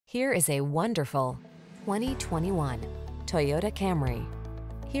Here is a wonderful 2021 Toyota Camry.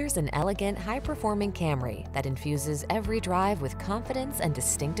 Here's an elegant, high-performing Camry that infuses every drive with confidence and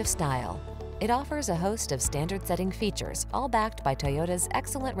distinctive style. It offers a host of standard-setting features, all backed by Toyota's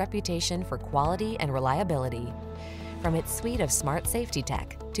excellent reputation for quality and reliability. From its suite of smart safety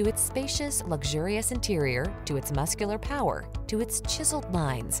tech, to its spacious, luxurious interior, to its muscular power, to its chiseled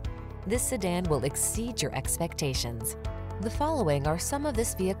lines, this sedan will exceed your expectations. The following are some of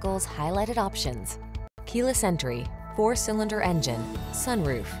this vehicle's highlighted options: keyless entry, 4-cylinder engine,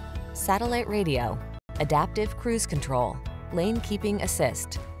 sunroof, satellite radio, adaptive cruise control, lane keeping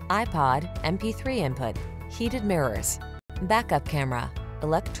assist, iPod, MP3 input, heated mirrors, backup camera,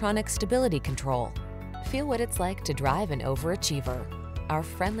 electronic stability control. Feel what it's like to drive an overachiever. Our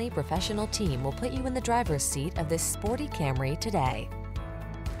friendly professional team will put you in the driver's seat of this sporty Camry today.